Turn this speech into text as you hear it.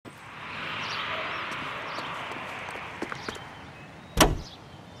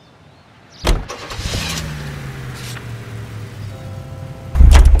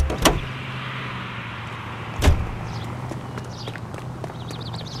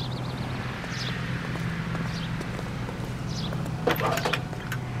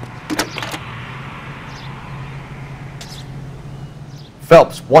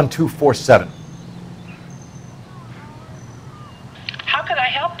Phelps, 1247. How could I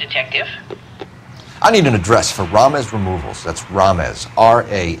help, Detective? I need an address for Ramez Removals. That's Ramez,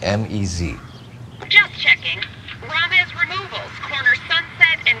 R-A-M-E-Z. Just checking. Ramez Removals, corner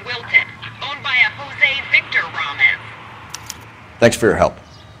Sunset and Wilton. Owned by a Jose Victor Ramez. Thanks for your help.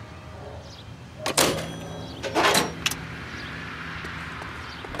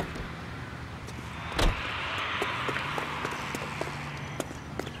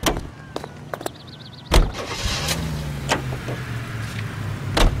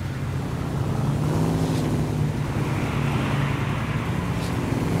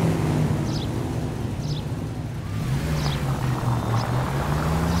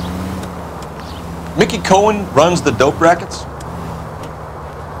 Mickey Cohen runs the dope rackets?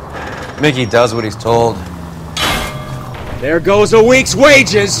 Mickey does what he's told. There goes a week's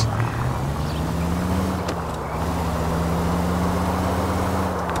wages!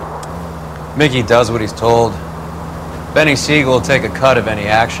 Mickey does what he's told. Benny Siegel will take a cut of any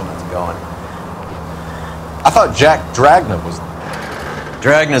action that's going. I thought Jack Dragna was...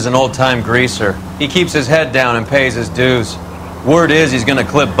 Dragna's an old-time greaser. He keeps his head down and pays his dues. Word is he's gonna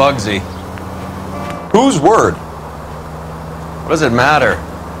clip Bugsy. Whose word? What does it matter?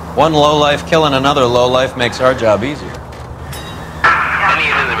 One lowlife killing another lowlife makes our job easier. Any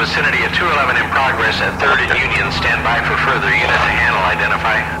unit in the vicinity of 211 in progress at 3rd and Union. Stand by for further unit to handle.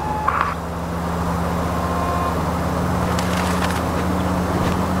 Identify.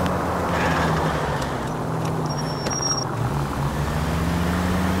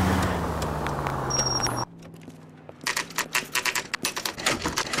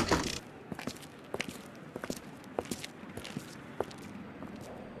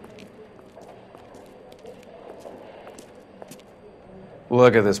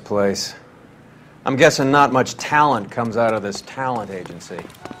 Look at this place. I'm guessing not much talent comes out of this talent agency.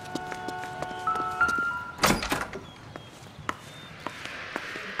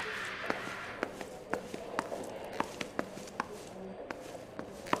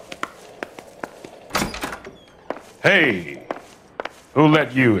 Hey, who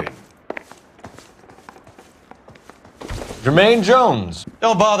let you in? Jermaine Jones.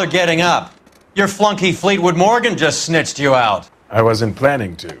 Don't bother getting up. Your flunky Fleetwood Morgan just snitched you out. I wasn't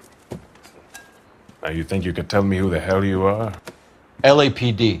planning to. Now you think you could tell me who the hell you are?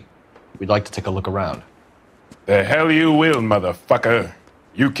 LAPD. We'd like to take a look around. The hell you will, motherfucker.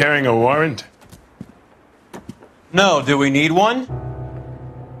 You carrying a warrant? No, do we need one?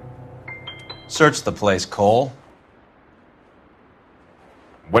 Search the place, Cole.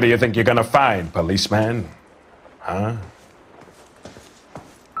 What do you think you're gonna find, policeman? Huh?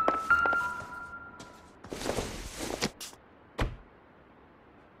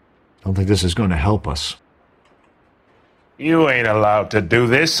 I don't think this is going to help us. You ain't allowed to do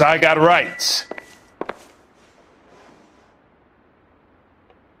this. I got rights.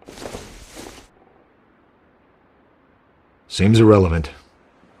 Seems irrelevant.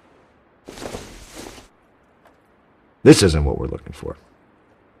 This isn't what we're looking for.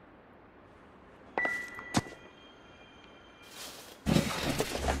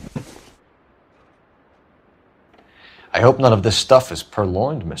 I hope none of this stuff is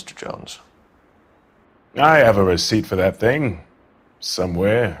purloined, Mr. Jones. I have a receipt for that thing.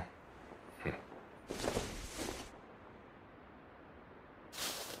 Somewhere.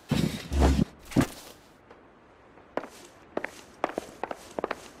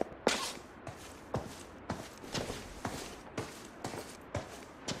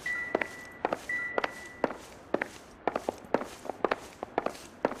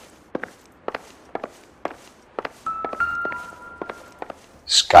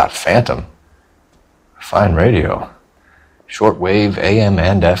 Scott Phantom. Fine radio. Shortwave, AM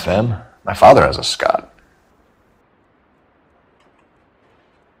and FM. My father has a Scott.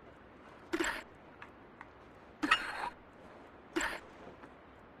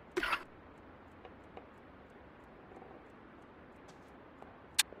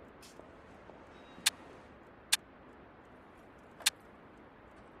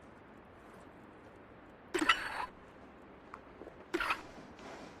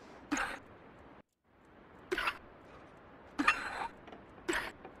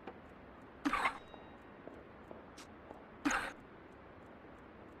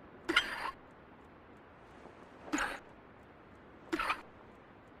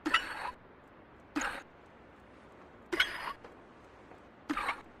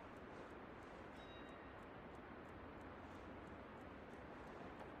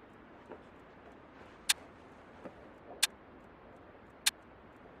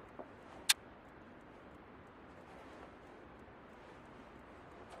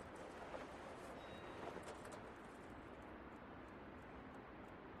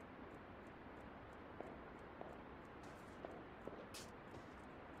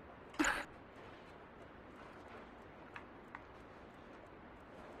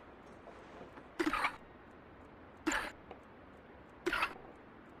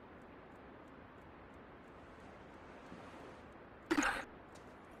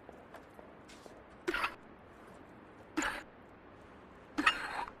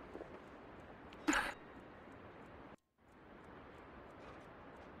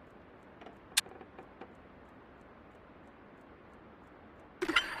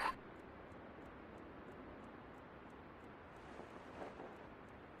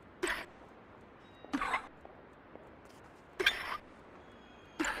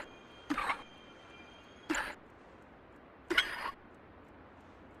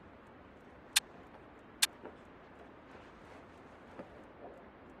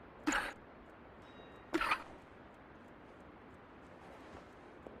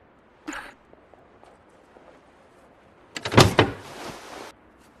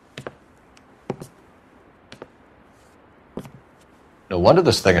 No wonder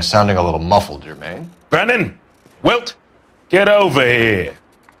this thing is sounding a little muffled, Jermaine. Brennan! Wilt! Get over here!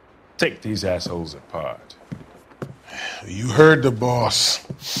 Take these assholes apart. You heard the boss.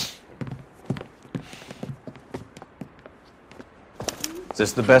 Is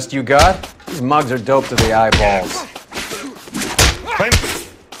this the best you got? These mugs are dope to the eyeballs. Clint!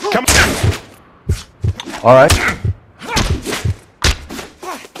 Come on! All right.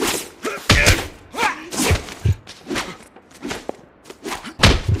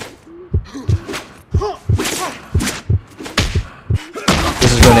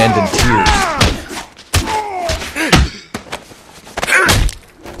 This is going to end in tears.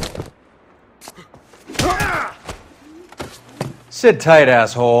 Sit tight,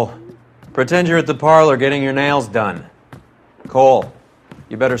 asshole. Pretend you're at the parlor getting your nails done. Cole,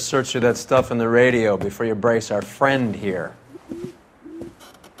 you better search through that stuff in the radio before you brace our friend here.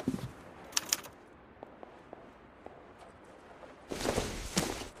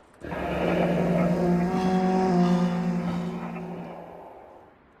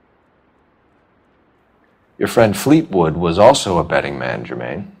 Your friend Fleetwood was also a betting man,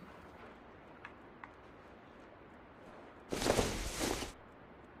 Jermaine.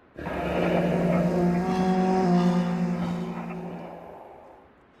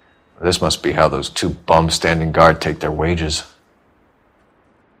 This must be how those two bums standing guard take their wages.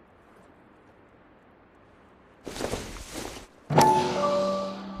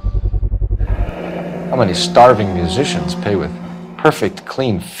 How many starving musicians pay with perfect,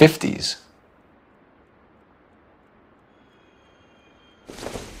 clean 50s?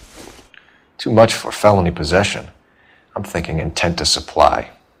 Too much for felony possession. I'm thinking intent to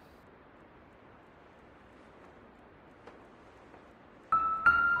supply.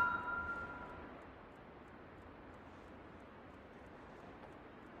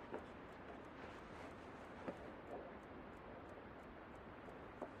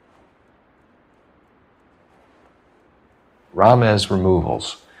 Ramez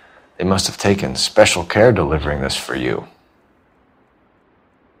Removals. They must have taken special care delivering this for you.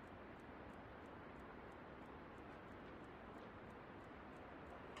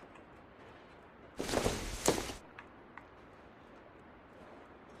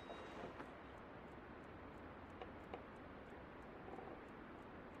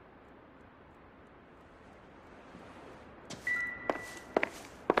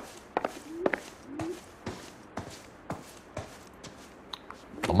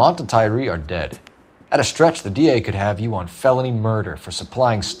 Lamont and Tyree are dead. At a stretch, the DA could have you on felony murder for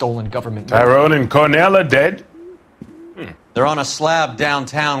supplying stolen government... Tyrone and Cornell are dead? They're on a slab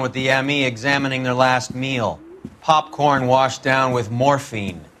downtown with the ME examining their last meal. Popcorn washed down with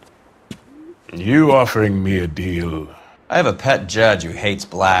morphine. You offering me a deal? I have a pet judge who hates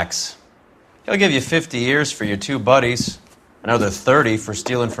blacks. He'll give you 50 years for your two buddies. Another 30 for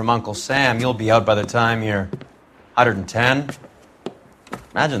stealing from Uncle Sam. You'll be out by the time you're 110.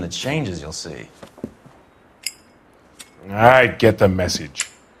 Imagine the changes you'll see. I get the message.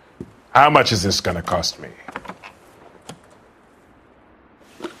 How much is this gonna cost me?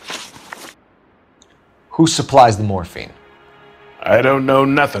 Who supplies the morphine? I don't know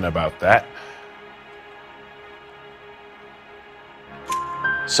nothing about that.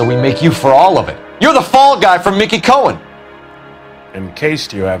 So we make you for all of it. You're the fall guy from Mickey Cohen. In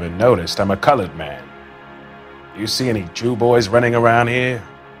case you haven't noticed, I'm a colored man. You see any Jew boys running around here?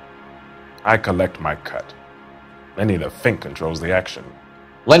 I collect my cut. Lenny the Fink controls the action.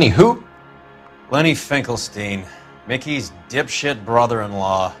 Lenny who? Lenny Finkelstein, Mickey's dipshit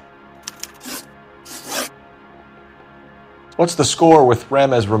brother-in-law. What's the score with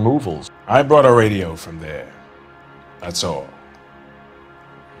Ramez Removals? I brought a radio from there. That's all.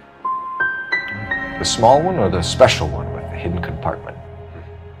 The small one or the special one with the hidden compartment?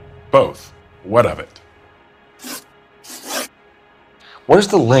 Both. What of it? What is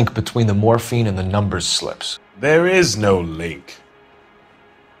the link between the morphine and the numbers slips? There is no link.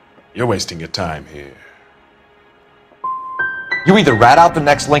 You're wasting your time here. You either rat out the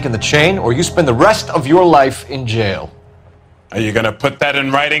next link in the chain, or you spend the rest of your life in jail. Are you gonna put that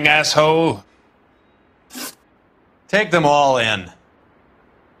in writing, asshole? Take them all in.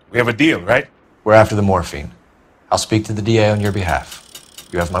 We have a deal, right? We're after the morphine. I'll speak to the DA on your behalf.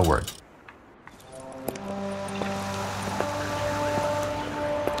 You have my word.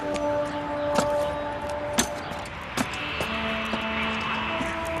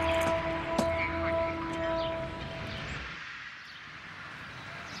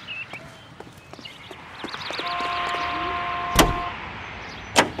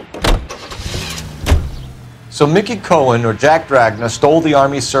 So Mickey Cohen or Jack Dragna stole the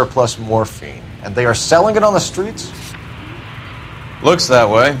Army's surplus morphine, and they are selling it on the streets? Looks that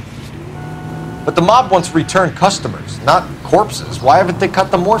way. But the mob wants returned customers, not corpses. Why haven't they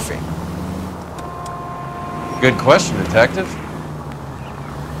cut the morphine? Good question, Detective.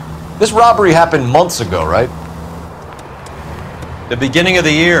 This robbery happened months ago, right? The beginning of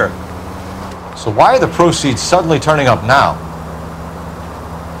the year. So why are the proceeds suddenly turning up now?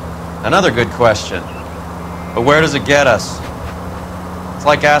 Another good question. But where does it get us? It's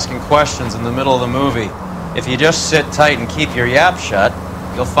like asking questions in the middle of the movie. If you just sit tight and keep your yap shut,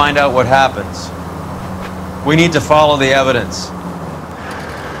 you'll find out what happens. We need to follow the evidence.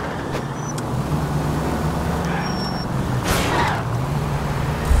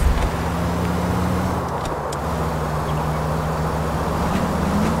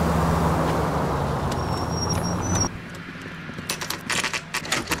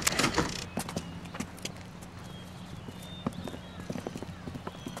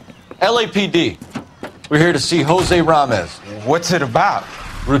 LAPD. We're here to see Jose Ramez. What's it about?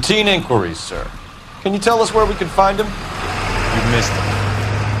 Routine inquiries, sir. Can you tell us where we can find him? You missed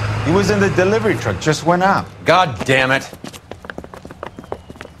him. He was in the delivery truck, just went out. God damn it.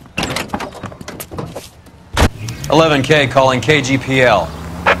 11K calling KGPL.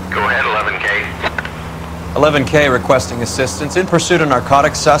 Go ahead, 11K. 11K requesting assistance in pursuit of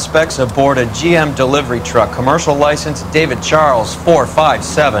narcotic suspects aboard a GM delivery truck. Commercial license David Charles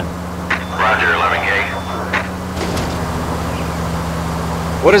 457. Roger, 11K.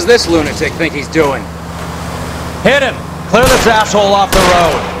 What does this lunatic think he's doing? Hit him! Clear this asshole off the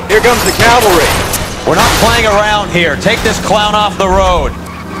road. Here comes the cavalry. We're not playing around here. Take this clown off the road.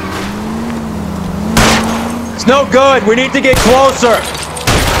 It's no good. We need to get closer.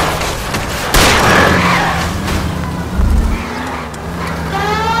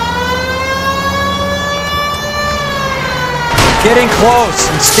 Getting close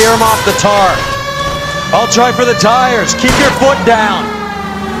and steer him off the tar. I'll try for the tires. Keep your foot down.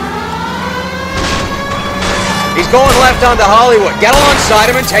 He's going left onto Hollywood. Get alongside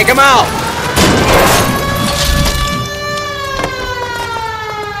him and take him out.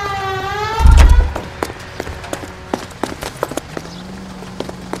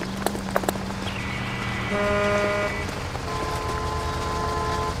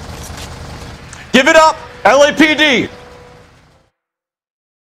 Give it up, LAPD!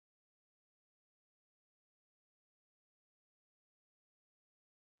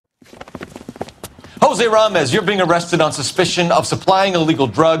 Jose Ramez, you're being arrested on suspicion of supplying illegal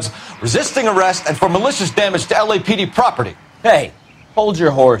drugs, resisting arrest, and for malicious damage to LAPD property. Hey, hold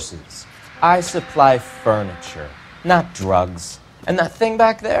your horses. I supply furniture, not drugs. And that thing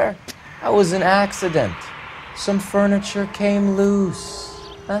back there, that was an accident. Some furniture came loose.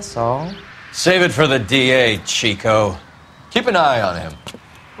 That's all. Save it for the DA, Chico. Keep an eye on him.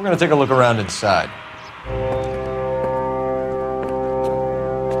 We're going to take a look around inside.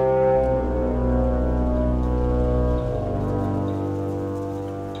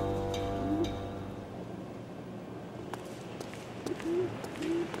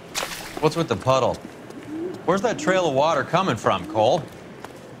 What's with the puddle? Where's that trail of water coming from, Cole?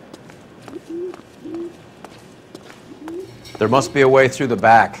 There must be a way through the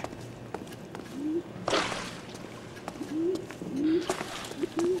back.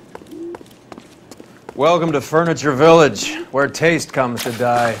 Welcome to Furniture Village, where taste comes to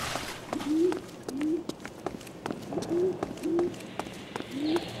die.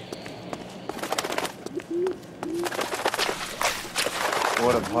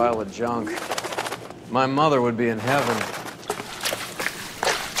 What a pile of junk. My mother would be in heaven.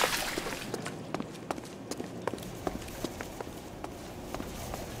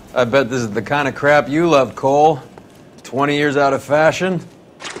 I bet this is the kind of crap you love, Cole. 20 years out of fashion.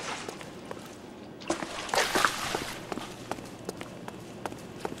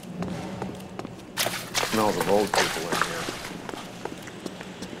 Smells of old people in here.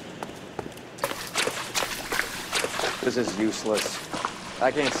 This is useless. I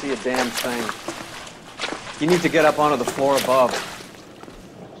can't see a damn thing. You need to get up onto the floor above.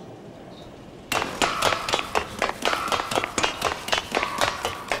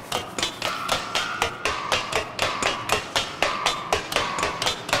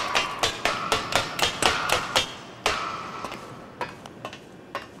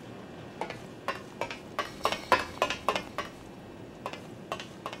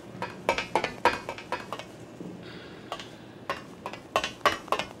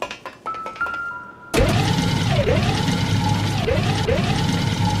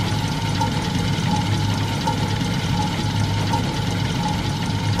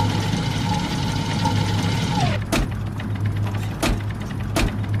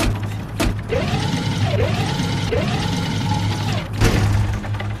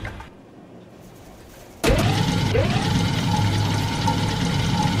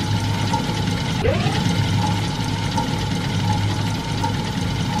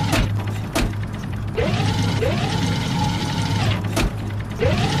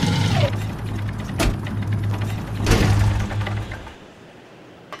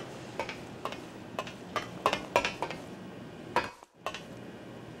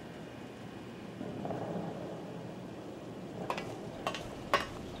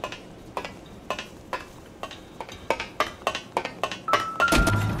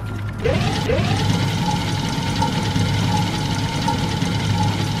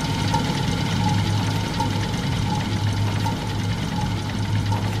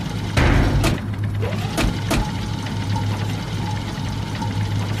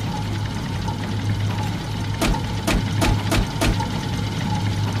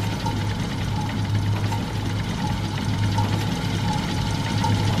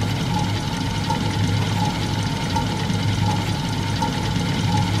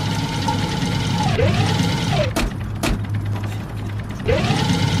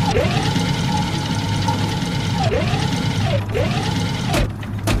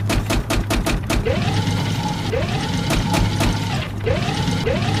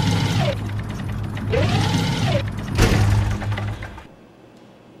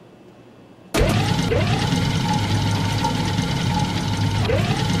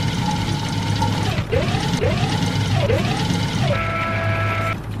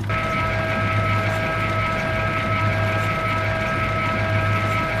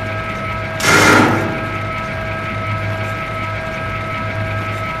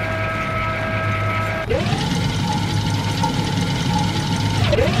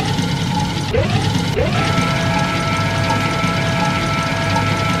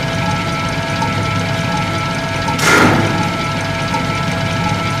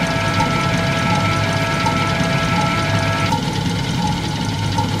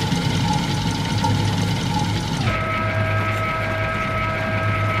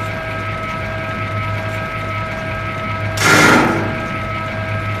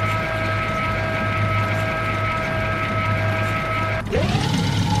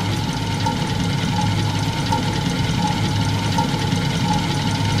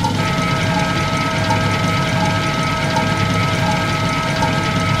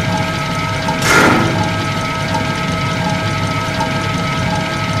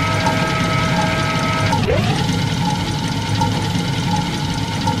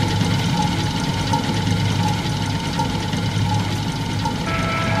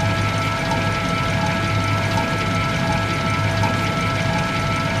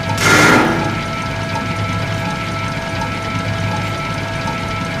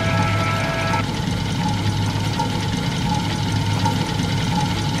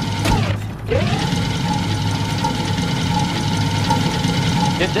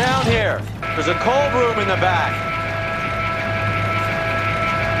 Get down here. There's a cold room in the back.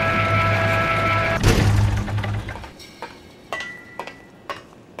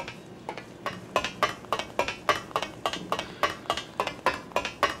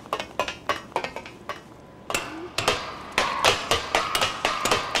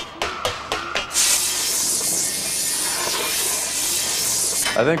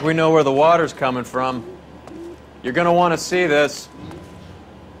 I think we know where the water's coming from. You're gonna want to see this.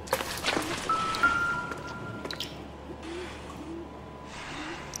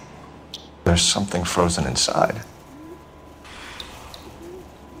 There's something frozen inside.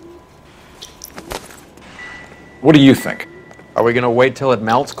 What do you think? Are we gonna wait till it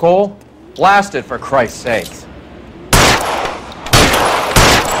melts, Cole? Blast it, for Christ's sake.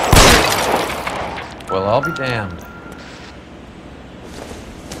 Well, I'll be damned.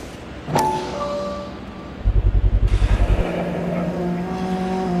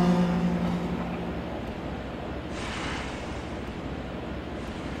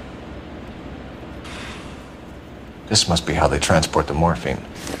 This must be how they transport the morphine.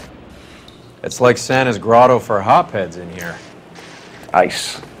 It's like Santa's grotto for hopheads in here.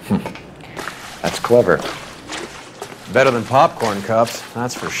 Ice. That's clever. Better than popcorn cups,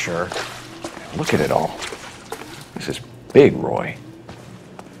 that's for sure. Look at it all. This is big, Roy.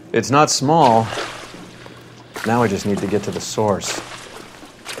 It's not small. Now we just need to get to the source.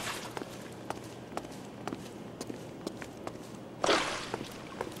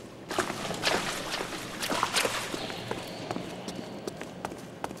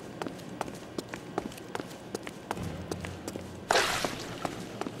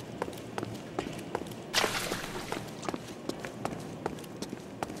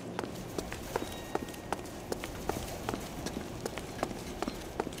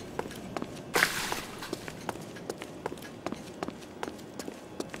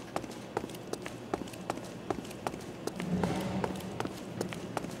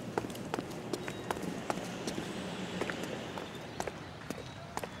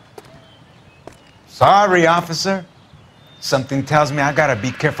 Sorry, officer. Something tells me I gotta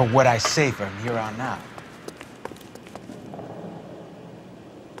be careful what I say from here on out.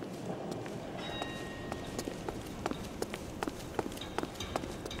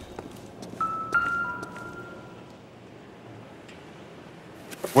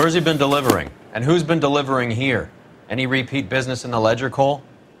 Where's he been delivering? And who's been delivering here? Any repeat business in the ledger, Cole?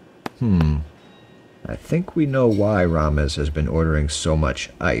 I think we know why Ramos has been ordering so much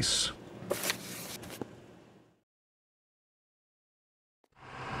ice.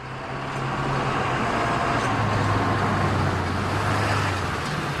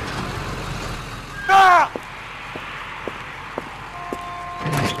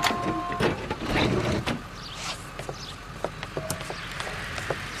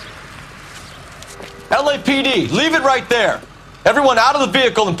 LAPD, leave it right there. Everyone out of the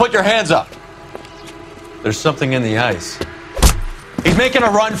vehicle and put your hands up. There's something in the ice. He's making a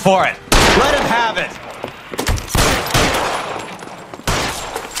run for it. Let him have it.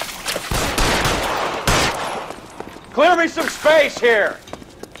 Clear me some space here!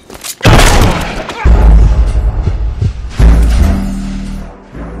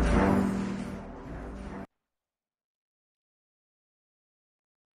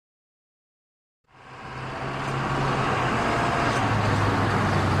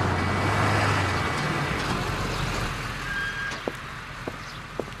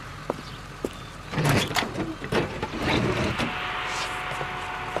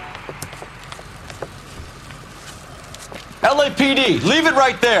 LAPD, leave it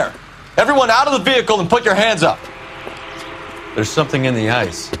right there. Everyone out of the vehicle and put your hands up. There's something in the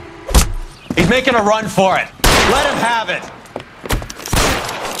ice. He's making a run for it. Let him have it.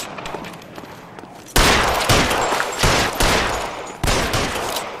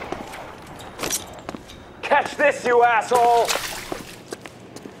 Catch this, you asshole!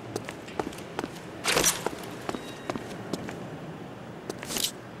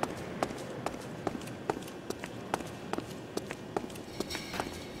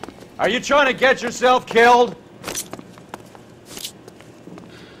 Are you trying to get yourself killed?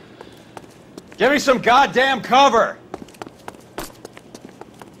 Give me some goddamn cover!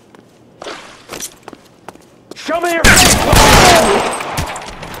 Show me your face!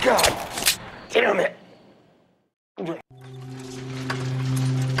 God damn it!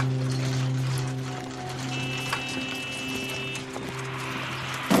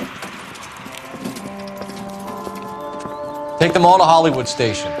 Take them all to Hollywood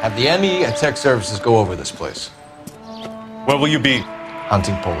Station. Have the ME and Tech Services go over this place. Where will you be?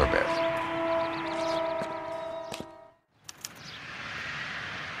 Hunting polar bear.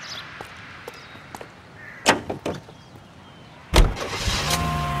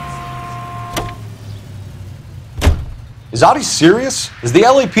 Is Audie serious? Is the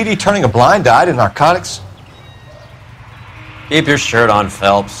LAPD turning a blind eye to narcotics? Keep your shirt on,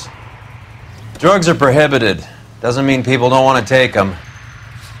 Phelps. Drugs are prohibited. Doesn't mean people don't want to take them.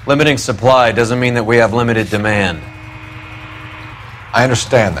 Limiting supply doesn't mean that we have limited demand. I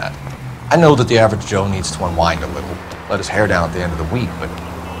understand that. I know that the average Joe needs to unwind a little, let his hair down at the end of the week, but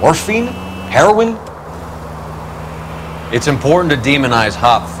morphine? Heroin? It's important to demonize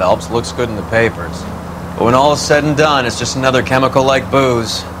hop, Phelps. Looks good in the papers. But when all is said and done, it's just another chemical like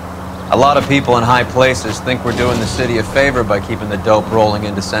booze. A lot of people in high places think we're doing the city a favor by keeping the dope rolling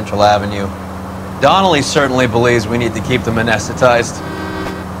into Central Avenue. Donnelly certainly believes we need to keep them anesthetized.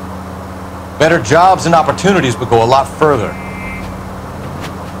 Better jobs and opportunities would go a lot further.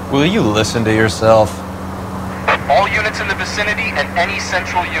 Will you listen to yourself? All units in the vicinity and any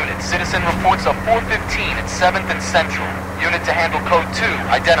central unit. Citizen reports of 415 at 7th and Central. Unit to handle code 2,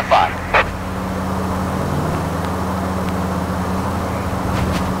 identified.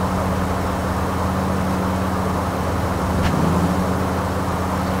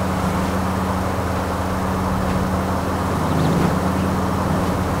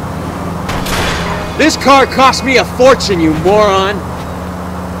 This car cost me a fortune, you moron!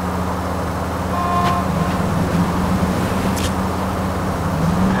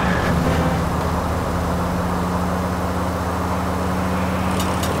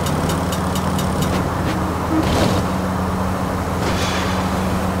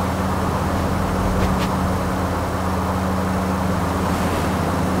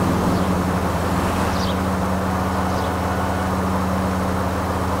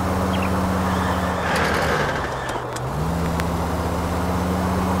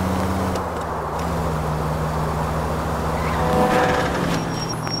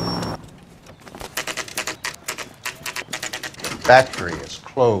 Factory is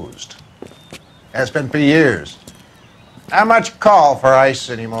closed. Has been for years. Not much call for ice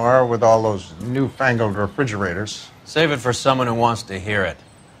anymore with all those newfangled refrigerators. Save it for someone who wants to hear it.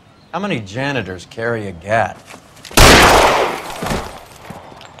 How many janitors carry a gat?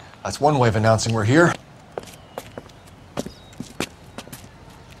 That's one way of announcing we're here.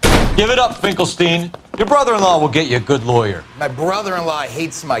 Give it up, Finkelstein. Your brother-in-law will get you a good lawyer. My brother-in-law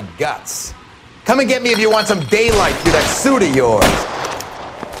hates my guts. Come and get me if you want some daylight through that suit of yours.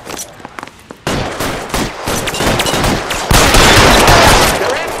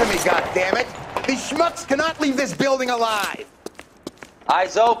 They're after me, goddammit! These schmucks cannot leave this building alive!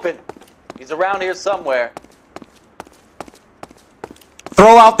 Eyes open. He's around here somewhere.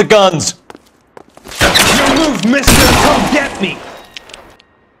 Throw out the guns! Your move, mister! Come get me!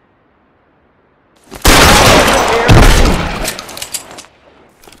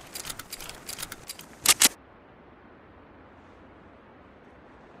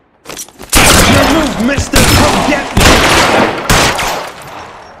 Mister, come get me!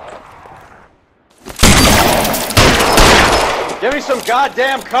 Give me some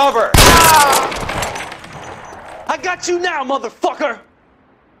goddamn cover! I got you now, motherfucker!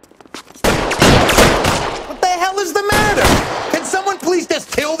 What the hell is the matter? Can someone please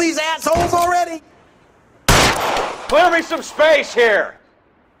just kill these assholes already? Clear me some space here!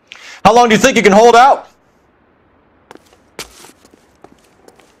 How long do you think you can hold out?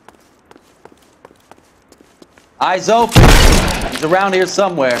 Eyes open. He's around here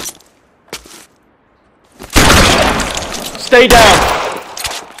somewhere. Stay down.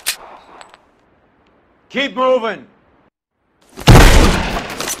 Keep moving.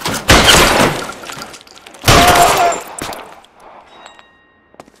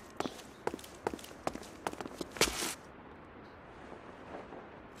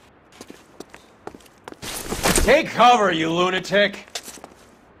 Take cover, you lunatic.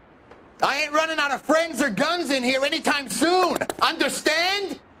 I ain't running out of friends or guns in here anytime soon.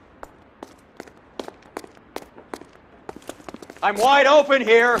 Understand? I'm wide open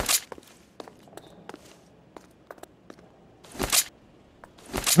here.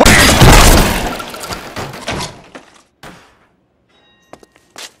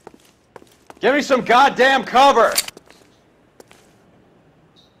 Give me some goddamn cover.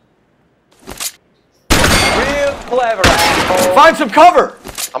 Real clever, asshole. Find some cover.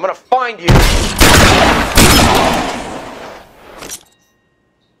 I'm gonna find you.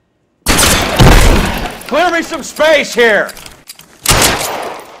 Clear me some space here.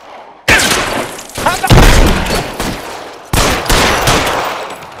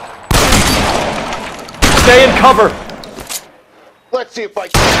 Stay in cover. Let's see if I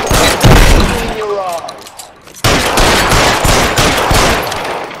can in your eyes.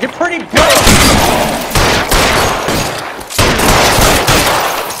 You're pretty good.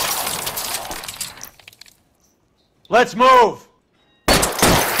 Let's move.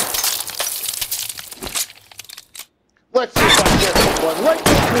 Let's see if I get this one right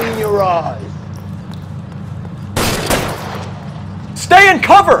between your eyes. Stay in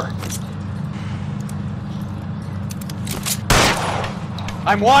cover.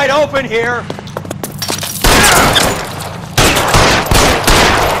 I'm wide open here. Word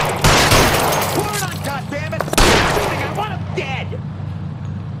on, goddammit! Shooting, I want him dead!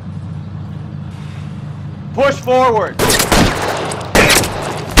 Push forward.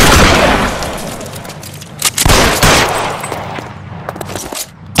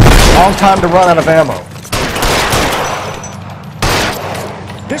 Long time to run out of ammo.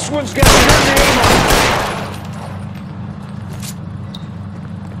 This one's gonna turn the aim on.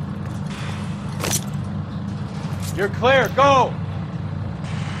 You're clear. Go.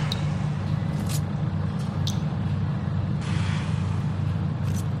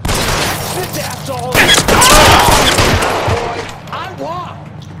 This asshole! I walk!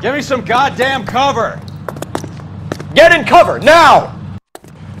 Give me some goddamn cover. Get in cover now.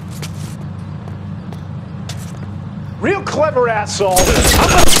 Real clever, asshole. I'm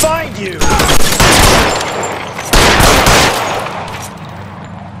gonna find you.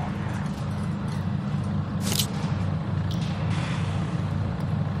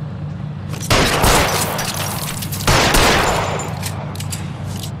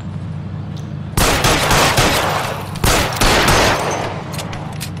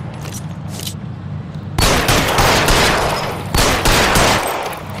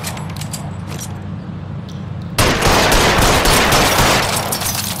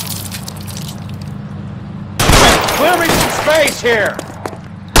 Clear me some space here.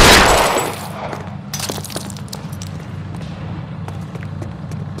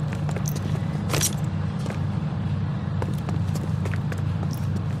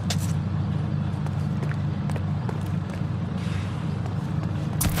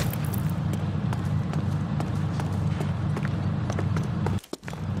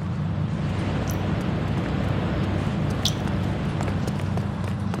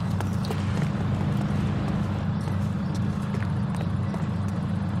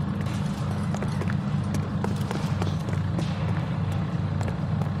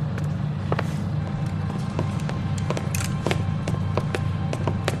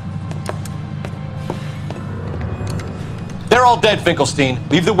 all dead, Finkelstein.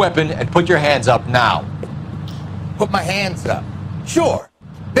 Leave the weapon and put your hands up now. Put my hands up. Sure.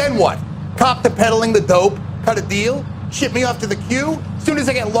 Then what? Cop to peddling the dope? Cut a deal? Ship me off to the queue? Soon as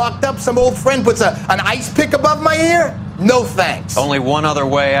I get locked up, some old friend puts an ice pick above my ear? No thanks. Only one other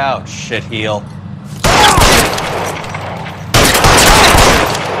way out, shitheel.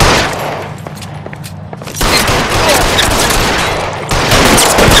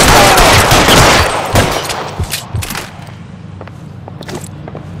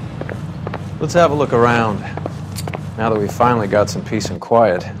 Let's have a look around, now that we finally got some peace and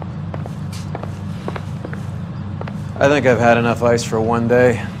quiet. I think I've had enough ice for one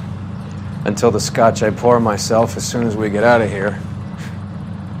day, until the scotch I pour myself as soon as we get out of here.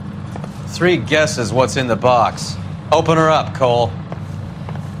 3 guesses what's in the box. Open her up, Cole.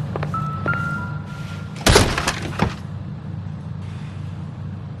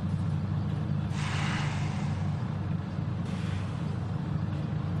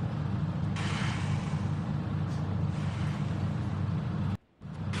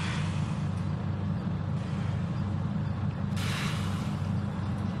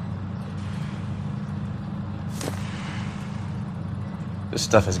 This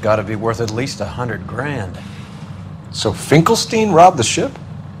stuff has got to be worth at least $100 grand. So Finkelstein robbed the ship?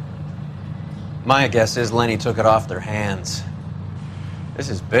 My guess is Lenny took it off their hands. This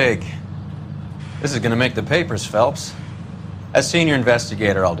is big. This is going to make the papers, Phelps. As senior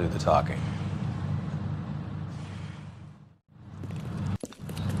investigator, I'll do the talking.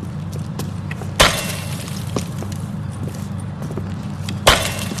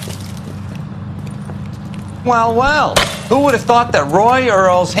 Well, well. Who would have thought that Roy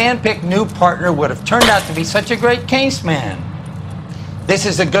Earle's hand-picked new partner would have turned out to be such a great case man? This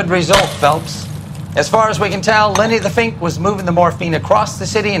is a good result, Phelps. As far as we can tell, Lenny the Fink was moving the morphine across the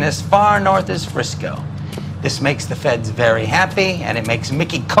city and as far north as Frisco. This makes the feds very happy, and it makes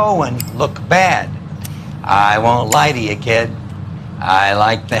Mickey Cohen look bad. I won't lie to you, kid. I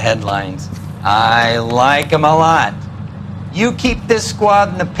like the headlines. I like them a lot. You keep this squad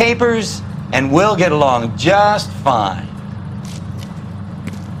in the papers, and we'll get along just fine.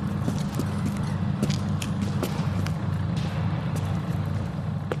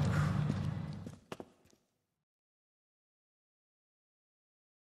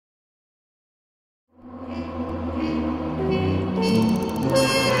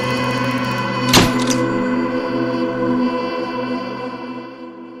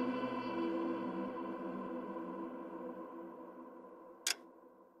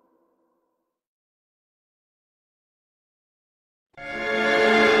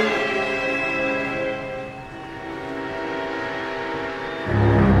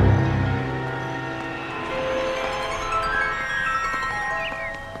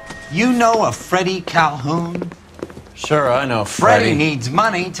 You know a Freddie Calhoun? Sure, I know Freddie needs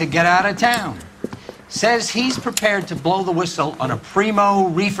money to get out of town. Says he's prepared to blow the whistle on a primo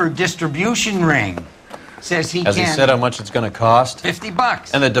reefer distribution ring. Says he Has can... he said how much it's going to cost?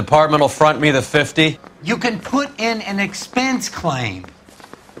 $50. And the department will front me the 50? You can put in an expense claim.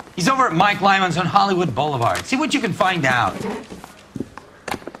 He's over at Mike Lyman's on Hollywood Boulevard. See what you can find out.